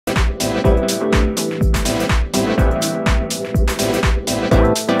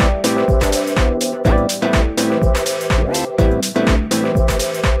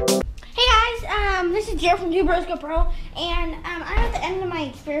GoPro, and I'm at the end of my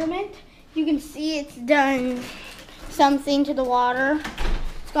experiment. You can see it's done something to the water.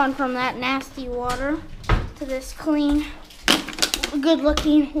 It's gone from that nasty water to this clean,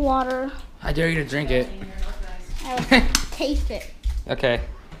 good-looking water. I dare you to drink it. I taste it. Okay,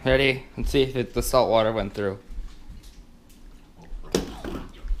 ready? Let's see if the salt water went through.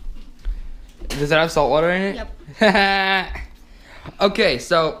 Does it have salt water in it? Yep. Okay,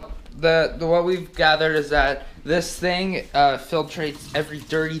 so the what we've gathered is that this thing filtrates every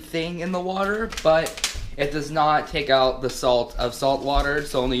dirty thing in the water, but it does not take out the salt of salt water,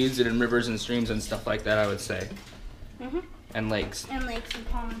 so only use it in rivers and streams and stuff like that, I would say. Mhm. And lakes. And lakes and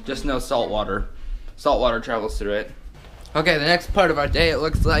ponds. Just no salt water. Salt water travels through it. Okay, the next part of our day, it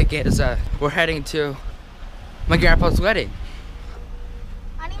looks like, is we're heading to my grandpa's wedding.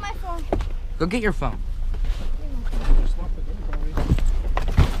 I need my phone. Go get your phone.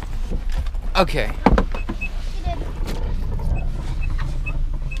 Okay.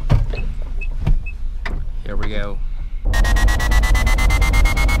 Here we go.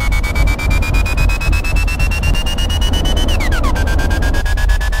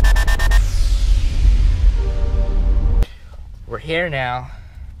 We're here now,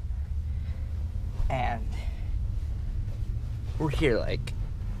 and we're here like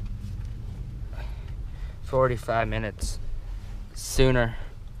 45 minutes sooner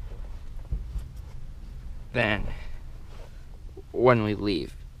than when we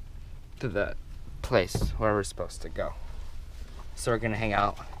leave to the place where we're supposed to go. So we're gonna hang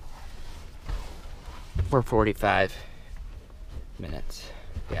out for 45 minutes.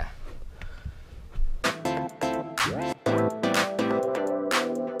 Yeah.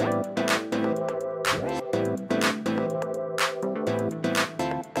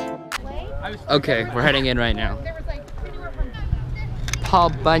 Okay, we're heading in right now. Paul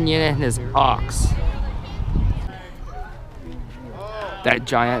Bunyan and his ox. That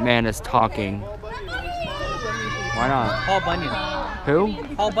giant man is talking. Why not? Paul Bunyan.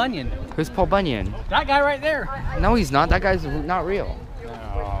 Who? Paul Bunyan. Who's Paul Bunyan? That guy right there. No, he's not. That guy's not real.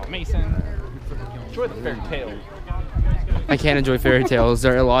 Oh, Mason. Enjoy the fairy tale. I can't enjoy fairy tales.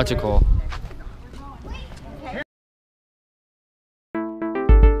 They're illogical.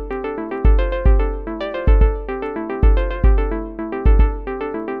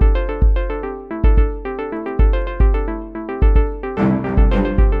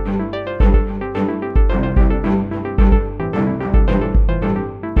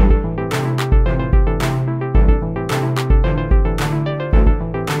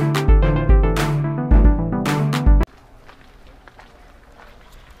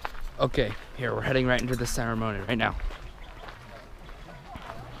 Okay, here, we're heading right into the ceremony right now.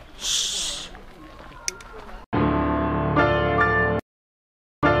 Shh.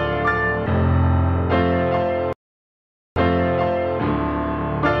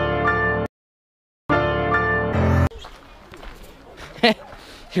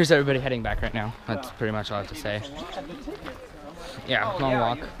 Here's everybody heading back right now. That's pretty much all I have to say. Yeah, long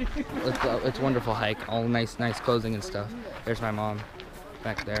walk. It's a wonderful hike. All nice clothing and stuff. There's my mom.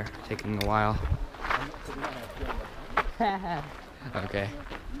 Back there, taking a while. Okay.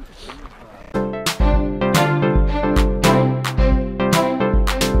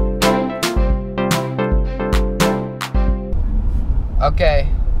 Okay,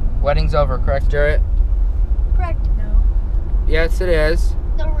 wedding's over, correct, Jarrett? Correct. No. Yes, it is.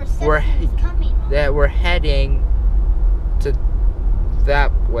 The reception is coming. That we're heading to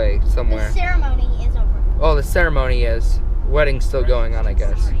that way somewhere. The ceremony is over. Oh, the ceremony is. Wedding's still going on, I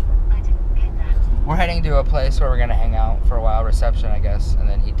guess. We're heading to a place where we're gonna hang out for a while, reception, I guess, and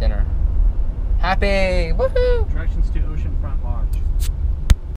then eat dinner. Happy! Woohoo! Directions to Oceanfront Lodge.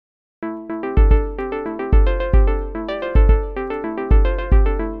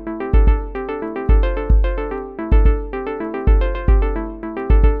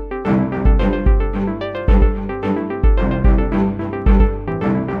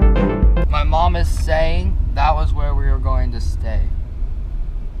 My mom is saying that was where we were going to stay,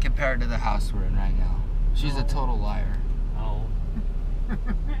 compared to the house we're in right now. She's a total liar. Oh.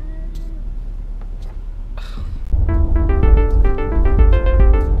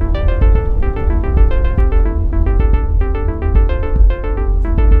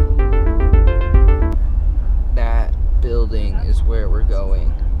 That building is where we're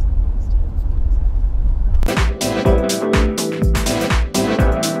going.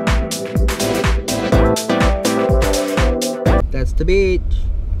 That's the beach.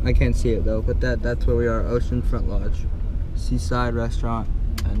 I can't see it though, but that's where we are. Oceanfront Lodge, seaside restaurant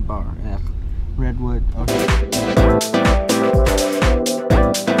and bar. Redwood.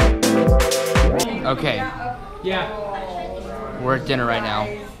 Okay. Yeah. We're at dinner right now.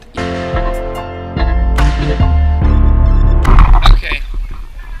 Okay.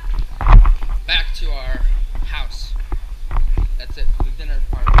 Back to our house. That's it for the dinner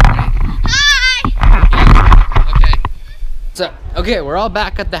part. Hi! Okay. So, okay, we're all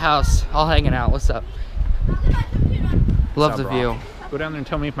back at the house, all hanging out. What's up? Love the view. Go down there and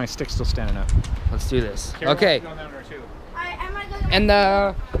tell me if my stick's still standing up. Let's do this. Carol, Okay. go down there too. And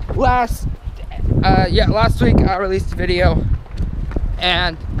last week I released a video,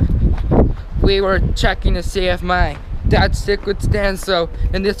 and we were checking to see if my dad's stick would stand. So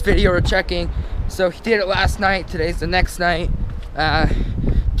in this video we're checking. So he did it last night. Today's the next night.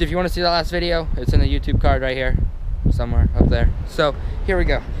 If you want to see the last video, it's in the YouTube card right here, somewhere up there. So here we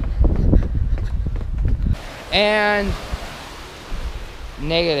go. And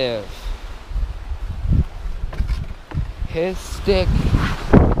negative. His stick,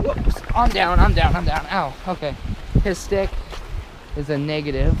 whoops, I'm down, ow, okay. His stick is a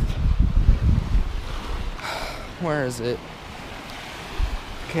negative. Where is it?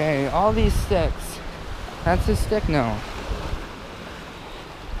 Okay, all these sticks. That's his stick? No.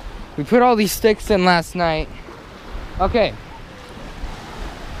 We put all these sticks in last night. Okay.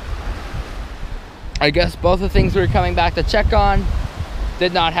 I guess both the things we were coming back to check on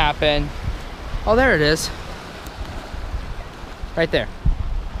did not happen. Oh, there it is. Right there.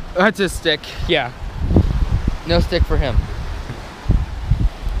 That's his stick, yeah. No stick for him.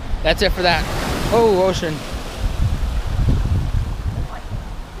 That's it for that. Oh, ocean.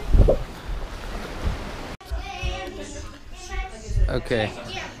 Okay.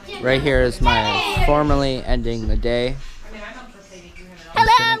 Right here is my formally ending the day.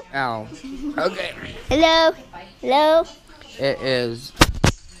 Hello. Ow. Okay. Hello. Hello. It is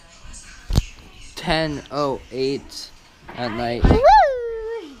 10:08 at night. Woo!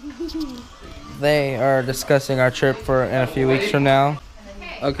 They are discussing our trip for in a few weeks from now.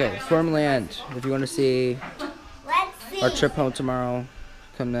 Okay, formally end. If you want to see our trip home tomorrow,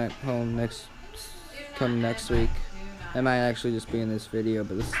 come next week. It might actually just be in this video,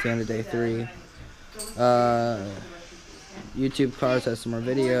 but this is the end of day 3. YouTube Cars has some more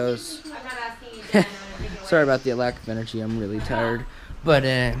videos. Sorry about the lack of energy. I'm really tired. But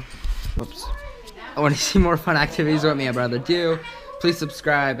whoops. I want to see more fun activities with me, I'd rather do. Please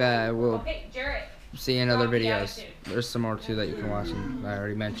subscribe. We'll see you in other videos. There's some more too that you can watch, and I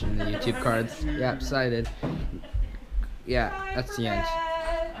already mentioned the YouTube cards. Yeah, excited. Yeah, that's the end.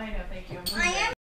 I know, thank you.